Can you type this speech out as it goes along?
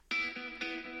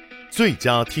最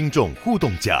佳听众互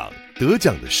动奖得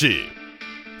奖的是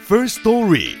First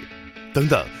Story， 等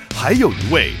等，还有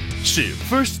一位是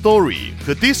First Story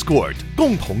和 Discord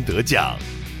共同得奖。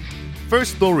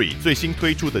First Story 最新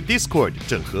推出的 Discord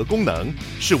整合功能，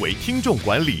是为听众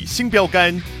管理新标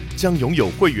杆，将拥有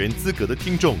会员资格的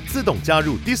听众自动加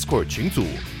入 Discord 群组。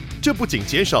这不仅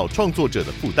减少创作者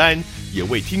的负担，也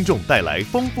为听众带来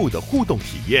丰富的互动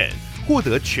体验，获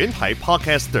得全台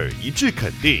Podcaster 一致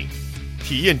肯定。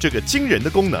体验这个惊人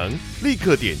的功能，立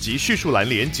刻点击叙述栏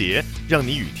连结，让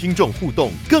你与听众互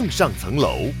动更上层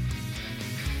楼。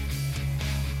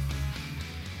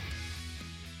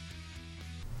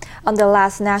On the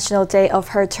last national day of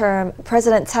her term,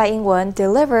 President Tsai Ing-wen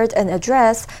delivered an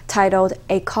address titled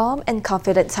 "A Calm and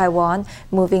Confident Taiwan,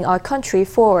 Moving Our Country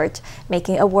Forward,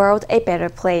 Making a World a Better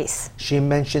Place." She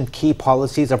mentioned key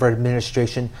policies of her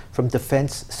administration, from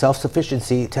defense,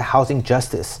 self-sufficiency to housing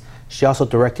justice. She also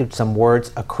directed some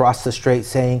words across the strait,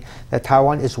 saying that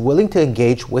Taiwan is willing to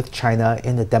engage with China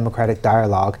in the democratic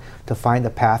dialogue to find a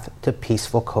path to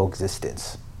peaceful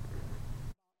coexistence.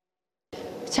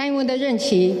 蔡英文的任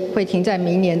期会停在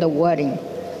明年的520，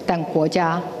但国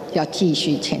家要继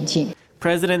续前进。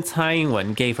 President Tsai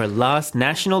Ing-wen gave her last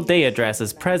National Day address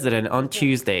as president on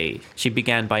Tuesday. She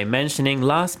began by mentioning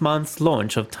last month's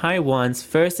launch of Taiwan's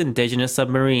first indigenous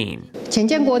submarine. 潜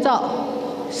舰国造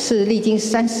是历经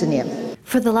30年。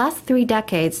 For the last 3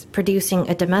 decades, producing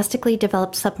a domestically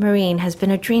developed submarine has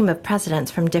been a dream of presidents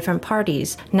from different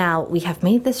parties. Now, we have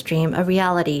made this dream a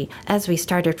reality. As we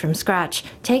started from scratch,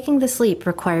 taking this leap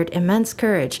required immense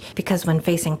courage, because when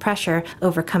facing pressure,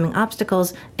 overcoming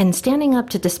obstacles, and standing up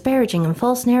to disparaging and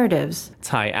false narratives.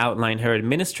 Tsai outlined her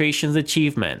administration's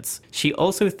achievements. She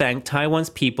also thanked Taiwan's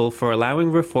people for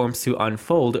allowing reforms to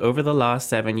unfold over the last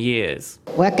 7 years.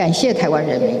 我要感谢台湾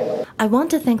人民。 I want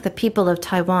to thank the people of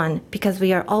Taiwan, because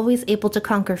we are always able to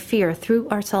conquer fear through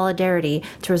our solidarity,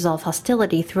 to resolve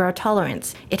hostility through our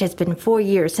tolerance. It has been 4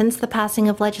 years since the passing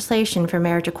of legislation for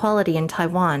marriage equality in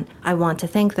Taiwan. I want to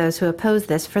thank those who oppose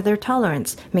this for their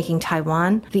tolerance, making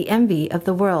Taiwan the envy of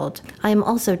the world. I am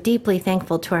also deeply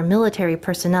thankful to our military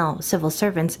personnel, civil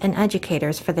servants, and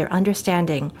educators for their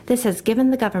understanding. This has given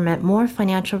the government more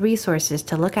financial resources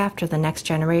to look after the next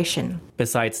generation.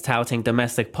 Besides touting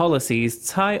domestic policies,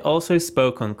 Tsai also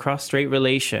spoke on cross-strait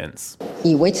relations.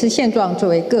 以维持现状作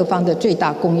为各方的最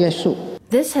大公约数。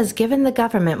 This has given the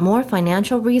government more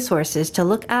financial resources to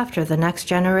look after the next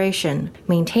generation.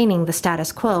 Maintaining the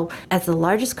status quo as the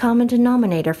largest common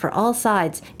denominator for all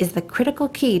sides is the critical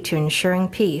key to ensuring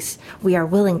peace. We are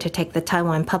willing to take the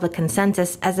Taiwan public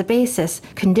consensus as a basis,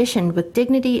 conditioned with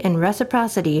dignity and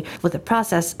reciprocity, with a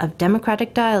process of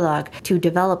democratic dialogue to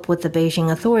develop with the Beijing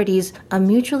authorities a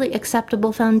mutually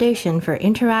acceptable foundation for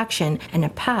interaction and a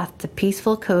path to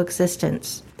peaceful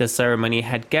coexistence. The ceremony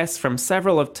had guests from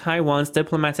several of Taiwan's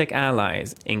diplomatic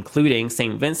allies, including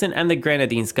St. Vincent and the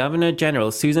Grenadines Governor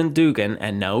General Susan Dugan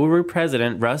and Nauru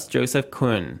President Russ Joseph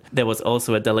Kun. There was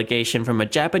also a delegation from a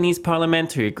Japanese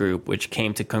parliamentary group which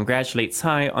came to congratulate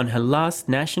Tsai on her last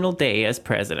National Day as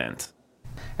president.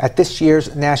 At this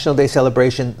year's National Day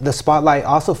celebration, the spotlight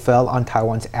also fell on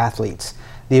Taiwan's athletes.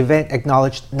 The event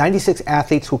acknowledged 96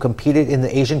 athletes who competed in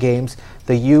the Asian Games,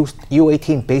 the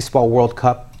U18 Baseball World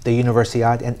Cup, the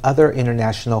Universiade, and other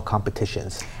international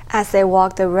competitions. As they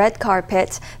walked the red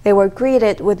carpet, they were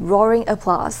greeted with roaring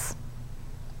applause.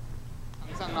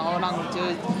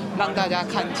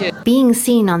 Being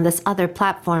seen on this other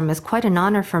platform is quite an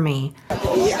honor for me.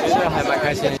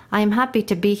 I am happy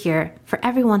to be here, for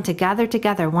everyone to gather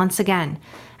together once again.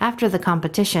 After the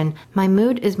competition, my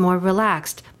mood is more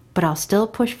relaxed, but I'll still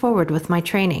push forward with my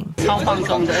training.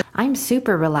 I'm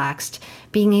super relaxed.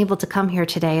 Being able to come here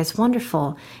today is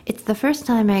wonderful. It's the first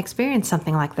time I experienced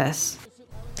something like this.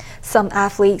 Some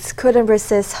athletes couldn't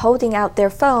resist holding out their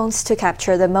phones to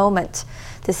capture the moment.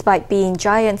 Despite being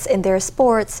giants in their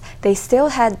sports, they still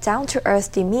had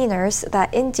down-to-earth demeanors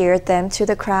that endeared them to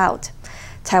the crowd.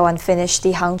 Taiwan finished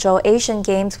the Hangzhou Asian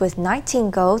Games with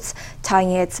 19 golds,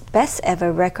 tying its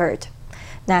best-ever record.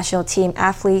 National team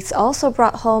athletes also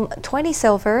brought home 20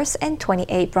 silvers and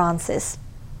 28 bronzes.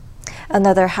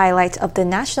 Another highlight of the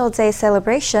National Day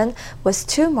celebration was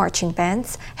 2 marching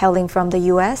bands hailing from the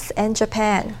US and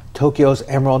Japan. Tokyo's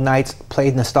Emerald Knights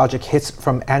played nostalgic hits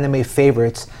from anime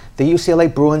favorites. The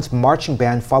UCLA Bruins marching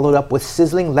band followed up with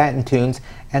sizzling Latin tunes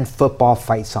and football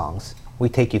fight songs. We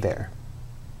take you there.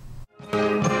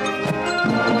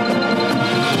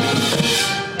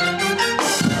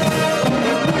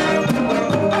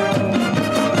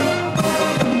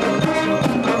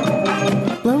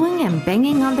 Blowing and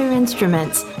banging on their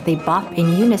instruments, they bop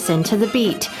in unison to the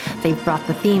beat. They've brought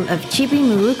the theme of Chibi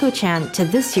Muruko-chan to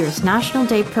this year's National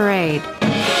Day Parade.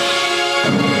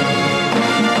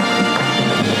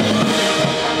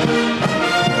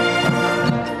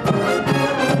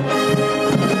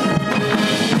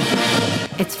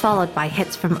 It's followed by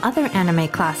hits from other anime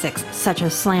classics such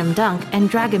as Slam Dunk and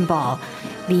Dragon Ball.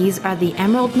 These are the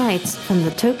Emerald Knights from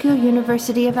the Tokyo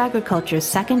University of Agriculture's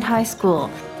second high school.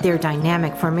 Their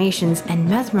dynamic formations and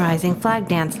mesmerizing flag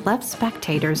dance left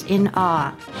spectators in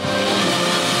awe.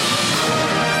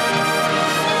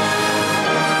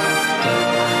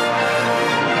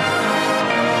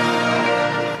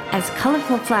 As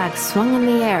colorful flags swung in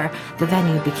the air, the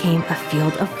venue became a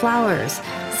field of flowers.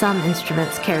 Some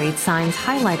instruments carried signs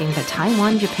highlighting the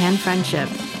Taiwan-Japan friendship.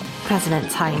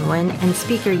 President Tsai Ing-wen and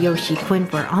Speaker Yoshi Kun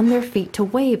were on their feet to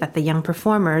wave at the young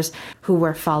performers, who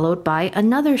were followed by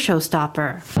another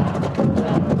showstopper.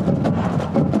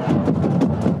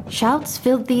 Shouts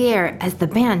filled the air as the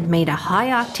band made a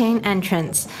high-octane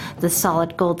entrance. The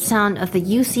solid gold sound of the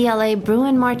UCLA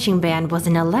Bruin Marching Band was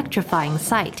an electrifying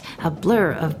sight, a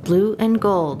blur of blue and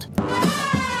gold.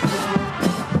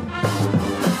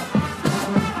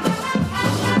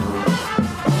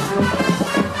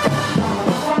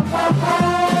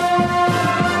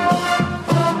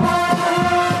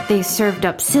 They served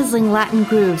up sizzling Latin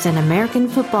grooves and American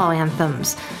football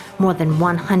anthems. More than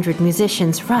 100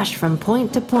 musicians rushed from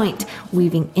point to point,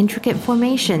 weaving intricate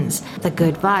formations. The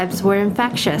good vibes were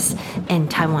infectious,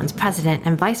 and Taiwan's president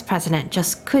and vice president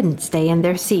just couldn't stay in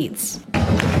their seats.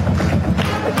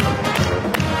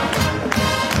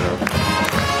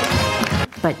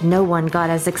 But no one got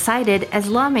as excited as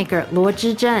lawmaker Luo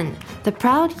Zhizhen. The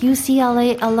proud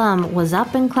UCLA alum was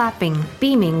up and clapping,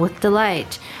 beaming with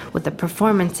delight. With the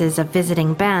performances of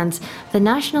visiting bands, the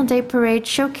National Day Parade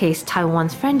showcased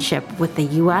Taiwan's friendship with the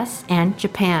U.S. and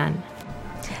Japan.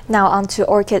 Now on to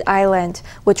Orchid Island,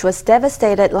 which was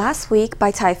devastated last week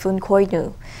by Typhoon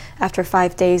Koinu. After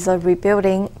 5 days of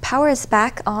rebuilding, power is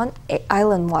back on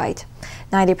island-wide.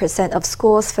 90% of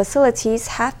schools' facilities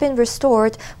have been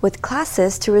restored, with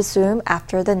classes to resume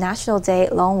after the National Day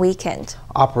long weekend.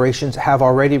 Operations have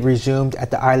already resumed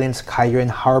at the island's Kaiyuan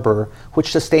Harbor,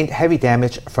 which sustained heavy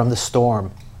damage from the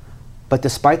storm. But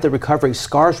despite the recovery,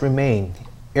 scars remain.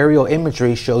 Aerial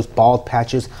imagery shows bald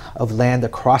patches of land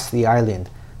across the island.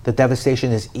 The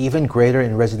devastation is even greater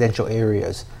in residential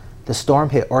areas. The storm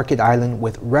hit Orchid Island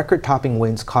with record-topping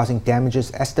winds, causing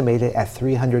damages estimated at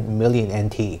 300 million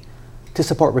NT. To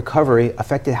support recovery,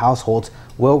 affected households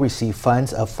will receive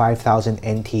funds of 5,000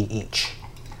 NT each.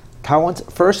 Taiwan's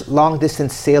first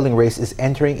long-distance sailing race is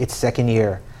entering its second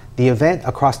year. The event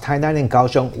across Tainan and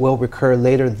Kaohsiung will recur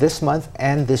later this month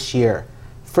and this year.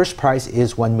 First prize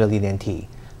is 1 million NT.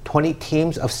 20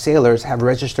 teams of sailors have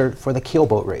registered for the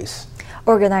keelboat race.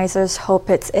 Organizers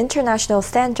hope its international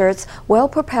standards will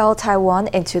propel Taiwan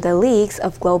into the leagues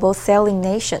of global sailing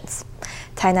nations.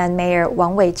 Tainan Mayor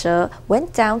Wang Weizhe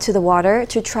went down to the water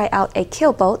to try out a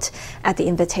keelboat at the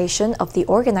invitation of the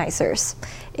organizers,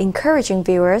 encouraging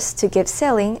viewers to give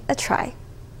sailing a try.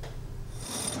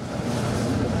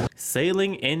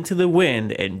 Sailing into the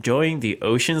wind, enjoying the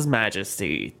ocean's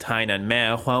majesty, Tainan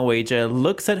Mayor Wang Weizhe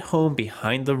looks at home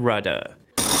behind the rudder.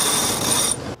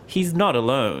 He's not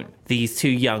alone. These two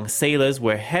young sailors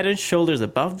were head and shoulders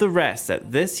above the rest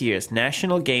at this year's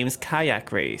National Games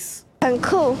kayak race.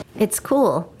 It's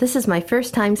cool. This is my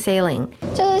first time sailing.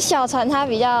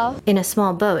 In a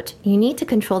small boat, you need to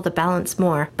control the balance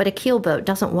more, but a keelboat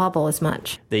doesn't wobble as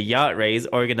much. The yacht race,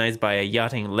 organized by a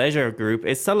yachting leisure group,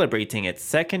 is celebrating its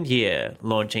second year,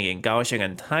 launching in Kaohsiung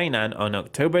and Tainan on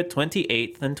October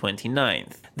 28th and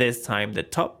 29th. This time, the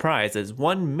top prize is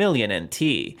 1 million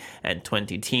NT, and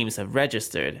 20 teams have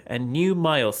registered, a new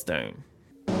milestone.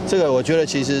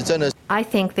 I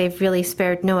think they've really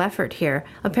spared no effort here.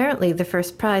 Apparently, the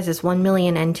first prize is 1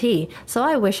 million NT, so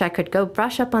I wish I could go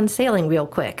brush up on sailing real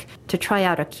quick. To try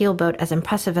out a keelboat as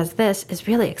impressive as this is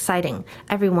really exciting.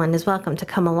 Everyone is welcome to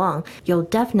come along. You'll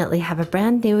definitely have a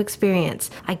brand new experience.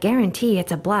 I guarantee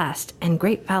it's a blast and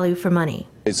great value for money.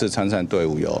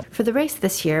 For the race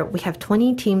this year, we have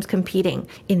 20 teams competing.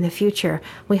 In the future,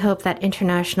 we hope that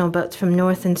international boats from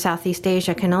North and Southeast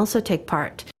Asia can also take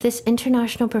part. This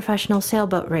international professional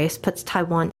sailboat race puts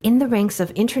Taiwan in the ranks of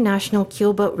international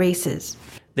keelboat races.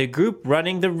 The group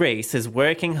running the race is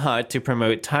working hard to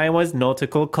promote Taiwan's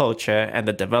nautical culture and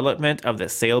the development of the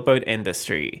sailboat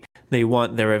industry. They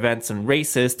want their events and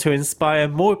races to inspire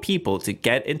more people to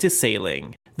get into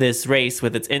sailing. This race,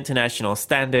 with its international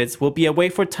standards, will be a way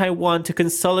for Taiwan to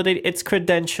consolidate its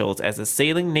credentials as a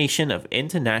sailing nation of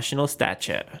international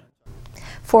stature.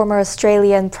 Former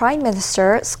Australian Prime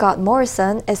Minister Scott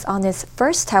Morrison is on his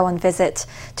first Taiwan visit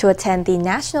to attend the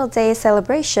National Day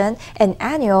celebration and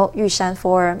annual Yushan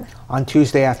Forum. On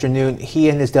Tuesday afternoon, he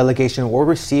and his delegation were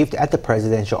received at the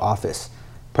presidential office.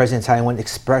 President Tsai Ing-wen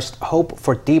expressed hope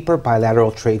for deeper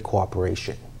bilateral trade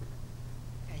cooperation.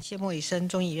 I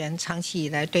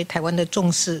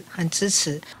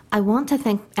want to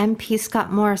thank MP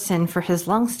Scott Morrison for his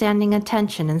long-standing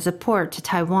attention and support to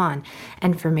Taiwan,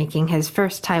 and for making his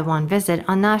first Taiwan visit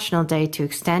on National Day to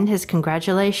extend his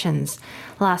congratulations.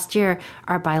 Last year,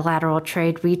 our bilateral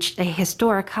trade reached a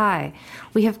historic high.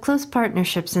 We have close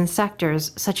partnerships in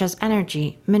sectors such as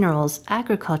energy, minerals,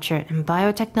 agriculture, and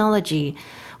biotechnology.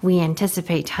 We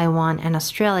anticipate Taiwan and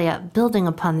Australia building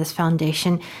upon this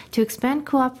foundation to expand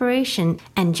cooperation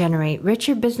and generate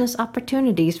richer business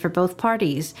opportunities for both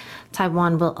parties.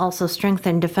 Taiwan will also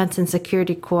strengthen defense and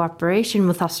security cooperation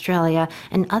with Australia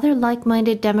and other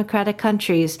like-minded democratic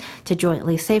countries to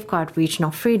jointly safeguard regional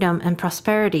freedom and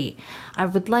prosperity. I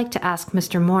would like to ask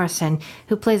Mr. Morrison,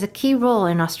 who plays a key role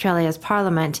in Australia's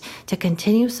parliament, to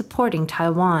continue supporting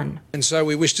Taiwan. And so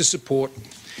we wish to support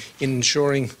in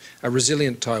ensuring a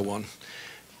resilient Taiwan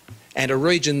and a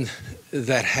region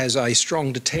that has a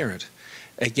strong deterrent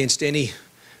against any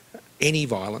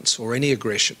violence or any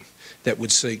aggression that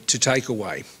would seek to take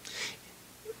away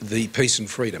the peace and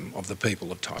freedom of the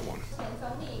people of Taiwan.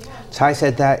 Tsai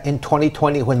said that in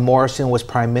 2020, when Morrison was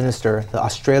Prime Minister, the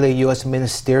Australia-US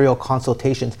ministerial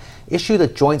consultations issued a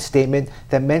joint statement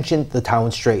that mentioned the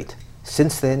Taiwan Strait.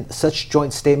 Since then, such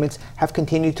joint statements have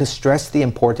continued to stress the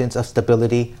importance of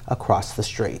stability across the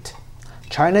strait.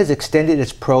 China has extended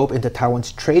its probe into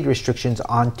Taiwan's trade restrictions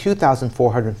on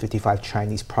 2,455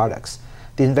 Chinese products.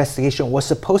 The investigation was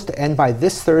supposed to end by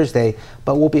this Thursday,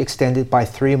 but will be extended by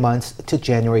 3 months to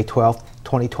January 12,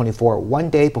 2024, one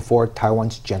day before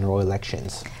Taiwan's general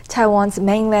elections. Taiwan's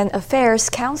Mainland Affairs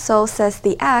Council says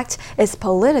the act is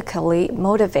politically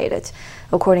motivated.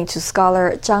 According to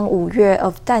scholar Zhang Wuyue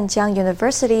of Danjiang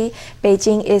University,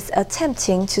 Beijing is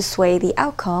attempting to sway the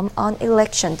outcome on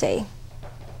Election Day.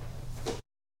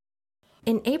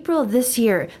 In April of this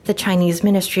year, the Chinese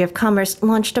Ministry of Commerce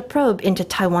launched a probe into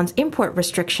Taiwan's import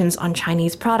restrictions on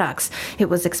Chinese products. It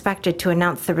was expected to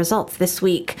announce the results this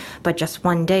week. But just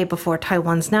one day before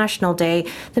Taiwan's National Day,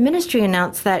 the ministry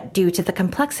announced that due to the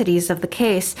complexities of the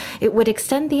case, it would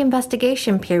extend the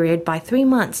investigation period by 3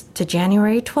 months to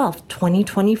January 12,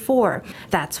 2024.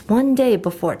 That's one day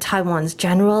before Taiwan's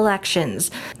general elections.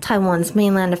 Taiwan's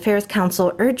Mainland Affairs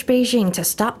Council urged Beijing to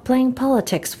stop playing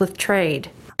politics with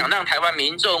trade. They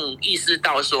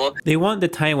want the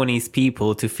Taiwanese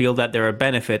people to feel that there are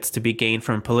benefits to be gained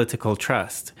from political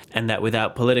trust, and that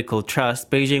without political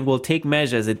trust, Beijing will take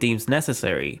measures it deems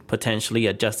necessary, potentially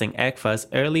adjusting ECFA's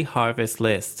early harvest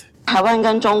list.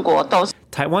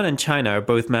 Taiwan and China are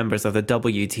both members of the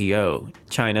WTO.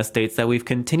 China states that we've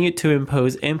continued to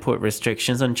impose import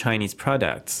restrictions on Chinese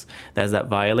products. Does that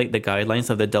violate the guidelines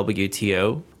of the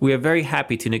WTO? We are very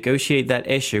happy to negotiate that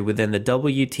issue within the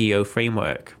WTO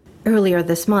framework. Earlier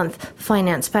this month,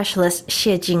 finance specialist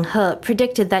Xie Jinghe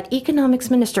predicted that Economics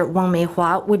Minister Wang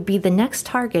Meihua would be the next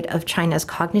target of China's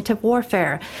cognitive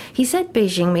warfare. He said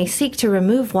Beijing may seek to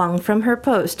remove Wang from her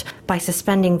post by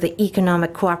suspending the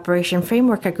Economic Cooperation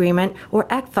Framework Agreement, or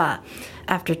ECFA.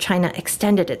 After China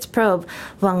extended its probe,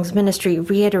 Wang's ministry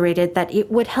reiterated that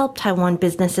it would help Taiwan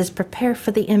businesses prepare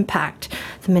for the impact.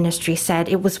 The ministry said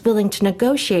it was willing to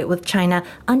negotiate with China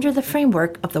under the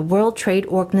framework of the World Trade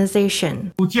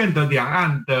Organization.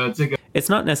 It's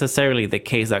not necessarily the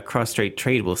case that cross-strait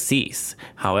trade will cease.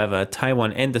 However,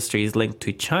 Taiwan industries linked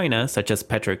to China, such as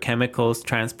petrochemicals,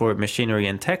 transport, machinery,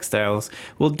 and textiles,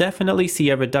 will definitely see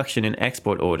a reduction in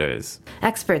export orders.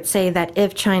 Experts say that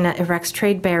if China erects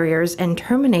trade barriers and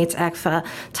terminates ECFA,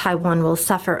 Taiwan will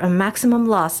suffer a maximum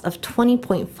loss of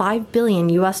 $20.5 billion,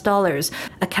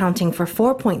 accounting for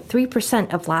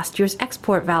 4.3% of last year's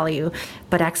export value.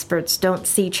 But experts don't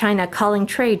see China calling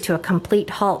trade to a complete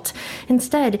halt.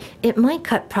 Instead, it might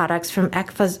cut products from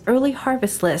ECFA's early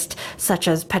harvest list, such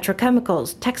as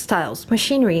petrochemicals, textiles,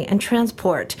 machinery, and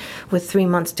transport. With 3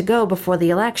 months to go before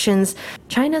the elections,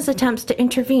 China's attempts to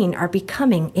intervene are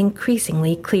becoming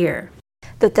increasingly clear.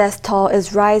 The death toll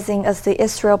is rising as the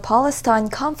Israel-Palestine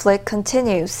conflict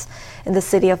continues. In the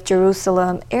city of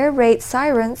Jerusalem, air raid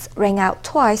sirens rang out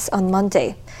twice on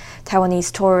Monday.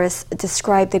 Taiwanese tourists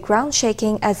described the ground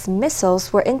shaking as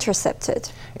missiles were intercepted.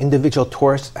 Individual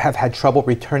tourists have had trouble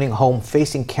returning home,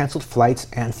 facing canceled flights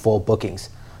and full bookings.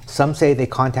 Some say they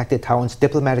contacted Taiwan's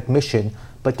diplomatic mission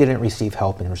but didn't receive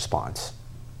help in response.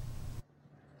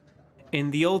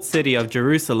 In the old city of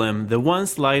Jerusalem, the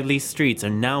once lively streets are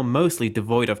now mostly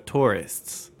devoid of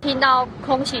tourists. 听到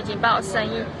空袭警报的声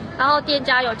音，然后店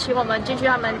家有请我们进去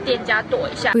他们店家躲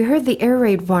一下。 We heard the air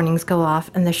raid warnings go off,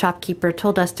 and the shopkeeper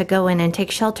told us to go in and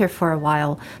take shelter for a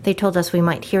while. They told us we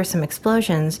might hear some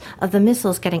explosions of the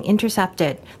missiles getting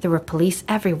intercepted. There were police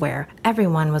everywhere.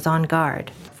 Everyone was on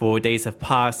guard. 4 days have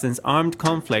passed since armed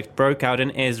conflict broke out in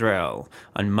Israel.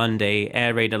 On Monday,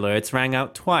 air raid alerts rang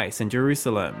out twice in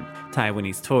Jerusalem.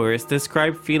 Taiwanese tourists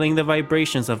described feeling the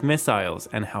vibrations of missiles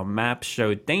and how maps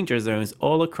showed danger zones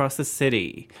all across the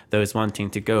city. Those wanting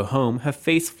to go home have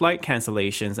faced flight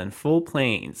cancellations and full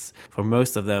planes. For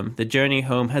most of them, the journey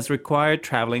home has required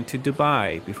traveling to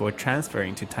Dubai before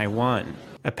transferring to Taiwan.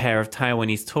 A pair of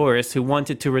Taiwanese tourists who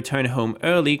wanted to return home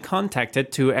early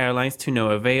contacted two airlines to no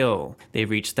avail. They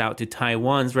reached out to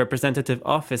Taiwan's representative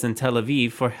office in Tel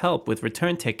Aviv for help with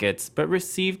return tickets, but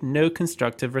received no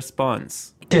constructive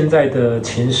response. 现在的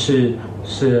情势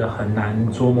是很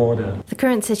难捉摸的。 The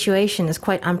current situation is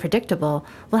quite unpredictable.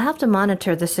 We'll have to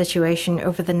monitor the situation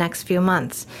over the next few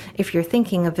months. If you're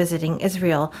thinking of visiting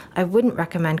Israel, I wouldn't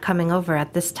recommend coming over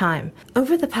at this time.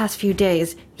 Over the past few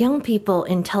days, young people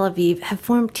in Tel Aviv have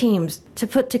formed teams to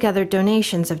put together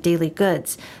donations of daily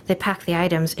goods. They pack the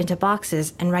items into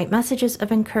boxes and write messages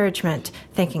of encouragement,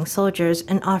 thanking soldiers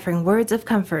and offering words of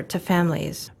comfort to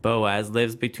families. Boaz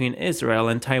lives between Israel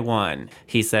and Taiwan.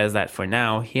 He says that for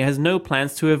now, he has no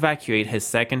plans to evacuate his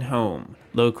second home.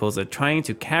 Locals are trying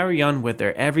to carry on with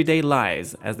their everyday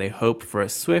lives as they hope for a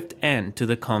swift end to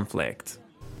the conflict.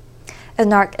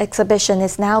 An art exhibition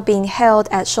is now being held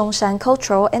at Songshan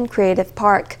Cultural and Creative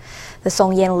Park. The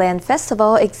Songyan Land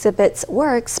Festival exhibits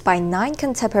works by 9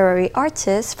 contemporary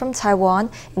artists from Taiwan,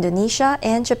 Indonesia,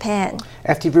 and Japan.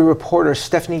 FTV reporter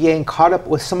Stephanie Yang caught up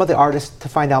with some of the artists to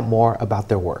find out more about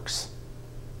their works.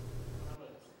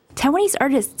 Taiwanese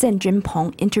artist Zhen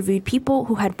Junpeng interviewed people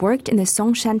who had worked in the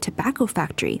Songshan tobacco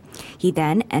factory. He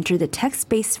then entered the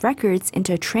text-based records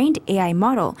into a trained AI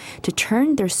model to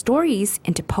turn their stories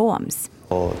into poems.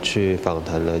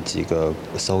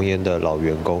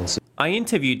 I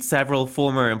interviewed several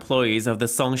former employees of the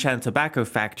Songshan tobacco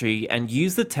factory and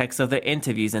used the text of their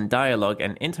interviews and dialogue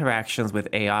and interactions with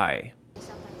AI.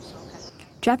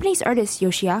 Japanese artist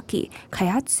Yoshiaki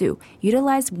Kayatsu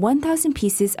utilized 1,000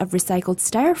 pieces of recycled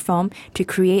styrofoam to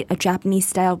create a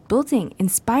Japanese-style building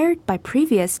inspired by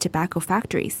previous tobacco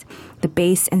factories. The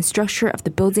base and structure of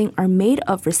the building are made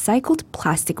of recycled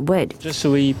plastic wood. Just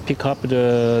we pick up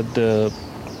the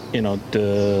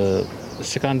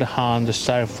second-hand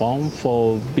styrofoam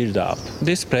for build-up.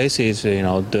 This place is,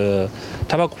 the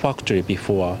tobacco factory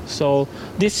before. So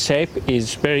this shape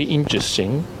is very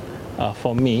interesting.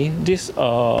 For me, this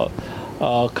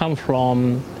come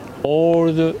from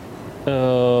all the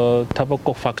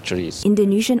tobacco factories.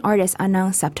 Indonesian artist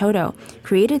Anang Sabtodo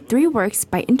created 3 works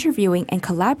by interviewing and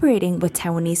collaborating with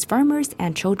Taiwanese farmers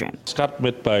and children. Start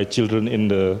made by children in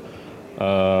the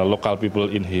local people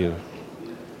in here.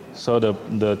 So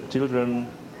the children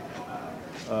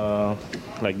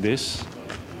like this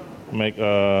make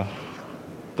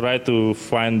try to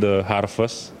find the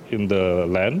harvest in the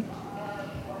land.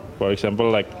 For example,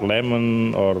 like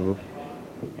lemon or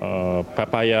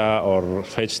papaya or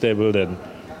vegetable, then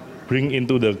bring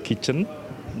into the kitchen.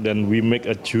 Then we make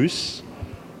a juice.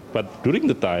 But during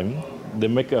the time, they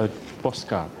make a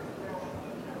postcard.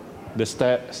 They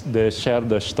share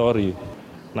the story.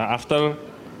 Now after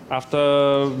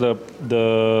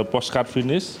the postcard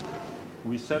finish,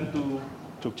 we send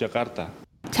to Jakarta.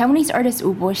 Taiwanese artist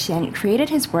Wu Bo-xian created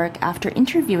his work after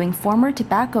interviewing former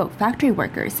tobacco factory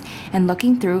workers and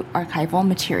looking through archival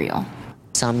material.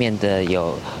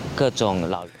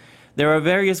 There are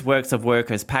various works of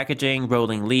workers packaging,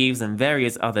 rolling leaves, and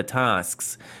various other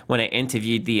tasks. When I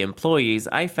interviewed the employees,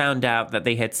 I found out that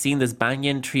they had seen this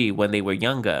banyan tree when they were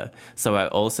younger, so I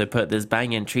also put this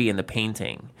banyan tree in the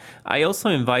painting. I also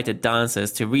invited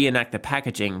dancers to reenact the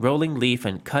packaging, rolling leaf,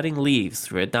 and cutting leaves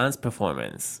through a dance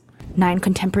performance. 9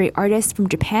 contemporary artists from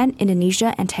Japan,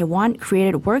 Indonesia, and Taiwan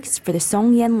created works for the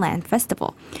Songyan Land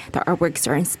Festival. The artworks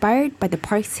are inspired by the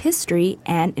park's history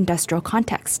and industrial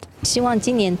context.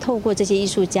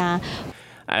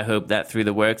 I hope that through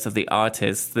the works of the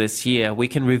artists this year, we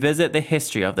can revisit the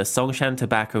history of the Songshan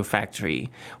Tobacco Factory.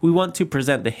 We want to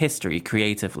present the history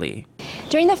creatively.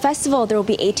 During the festival, there will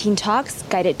be 18 talks,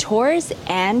 guided tours,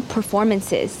 and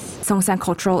performances. Songshan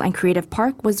Cultural and Creative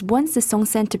Park was once the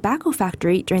Songshan Tobacco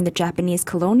Factory during the Japanese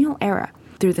colonial era.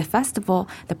 Through the festival,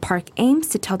 the park aims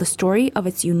to tell the story of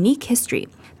its unique history.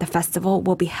 The festival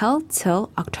will be held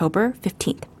till October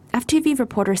 15th. FTV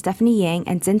reporter Stephanie Yang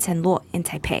and Zhen Luo in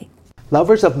Taipei.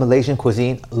 Lovers of Malaysian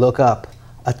cuisine, look up.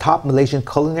 A top Malaysian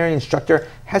culinary instructor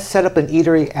has set up an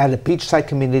eatery at a beachside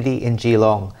community in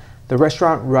Geelong. The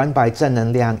restaurant run by Zhen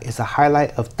Nenliang is a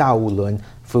highlight of Da Wulun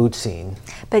food scene.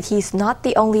 But he's not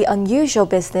the only unusual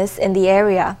business in the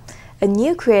area. A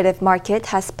new creative market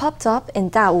has popped up in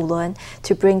Da Wulun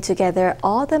to bring together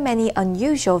all the many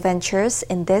unusual ventures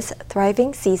in this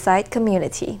thriving seaside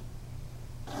community.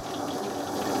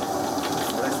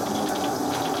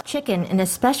 Chicken in a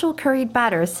special curried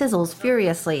batter sizzles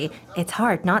furiously. It's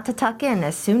hard not to tuck in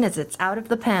as soon as it's out of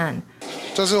the pan.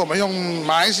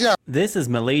 This is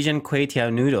Malaysian kway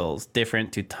teow noodles,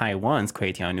 different to Taiwan's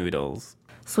kway teow noodles.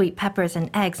 Sweet peppers and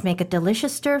eggs make a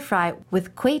delicious stir-fry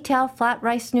with kway teow flat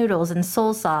rice noodles and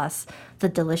soy sauce. The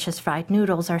delicious fried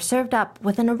noodles are served up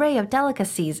with an array of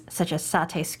delicacies such as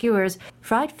satay skewers,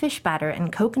 fried fish batter,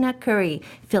 and coconut curry,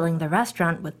 filling the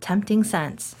restaurant with tempting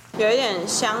scents. It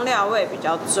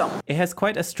has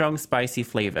quite a strong spicy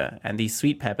flavor, and these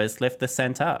sweet peppers lift the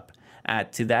scent up.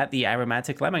 Add to that the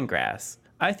aromatic lemongrass.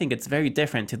 I think it's very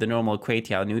different to the normal kway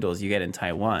teow noodles you get in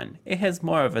Taiwan. It has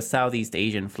more of a Southeast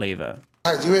Asian flavor.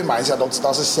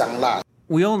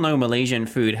 We all know Malaysian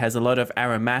food has a lot of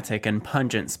aromatic and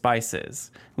pungent spices.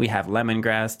 We have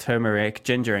lemongrass, turmeric,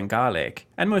 ginger, and garlic.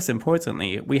 And most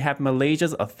importantly, we have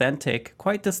Malaysia's authentic,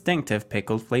 quite distinctive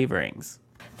pickled flavorings.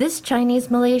 This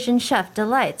Chinese-Malaysian chef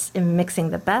delights in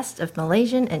mixing the best of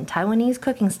Malaysian and Taiwanese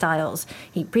cooking styles.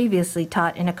 He previously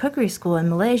taught in a cookery school in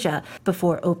Malaysia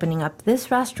before opening up this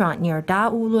restaurant near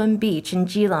Da Wulun Beach in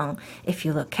Geelong. If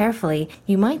you look carefully,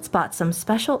 you might spot some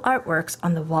special artworks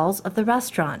on the walls of the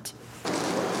restaurant.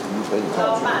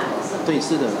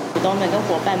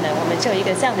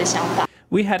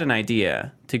 We had an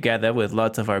idea, together with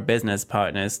lots of our business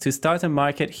partners, to start a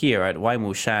market here at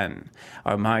Waimushan.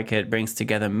 Our market brings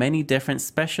together many different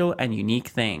special and unique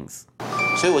things.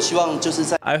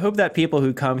 I hope that people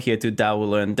who come here to Da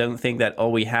Wulun don't think that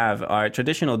all we have are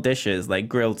traditional dishes like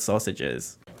grilled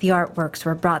sausages. The artworks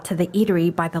were brought to the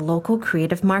eatery by the local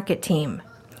creative market team.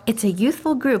 It's a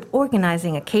youthful group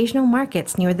organizing occasional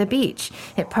markets near the beach.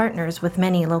 It partners with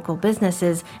many local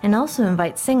businesses and also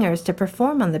invites singers to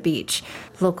perform on the beach.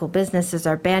 Local businesses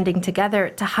are banding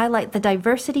together to highlight the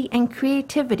diversity and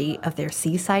creativity of their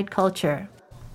seaside culture.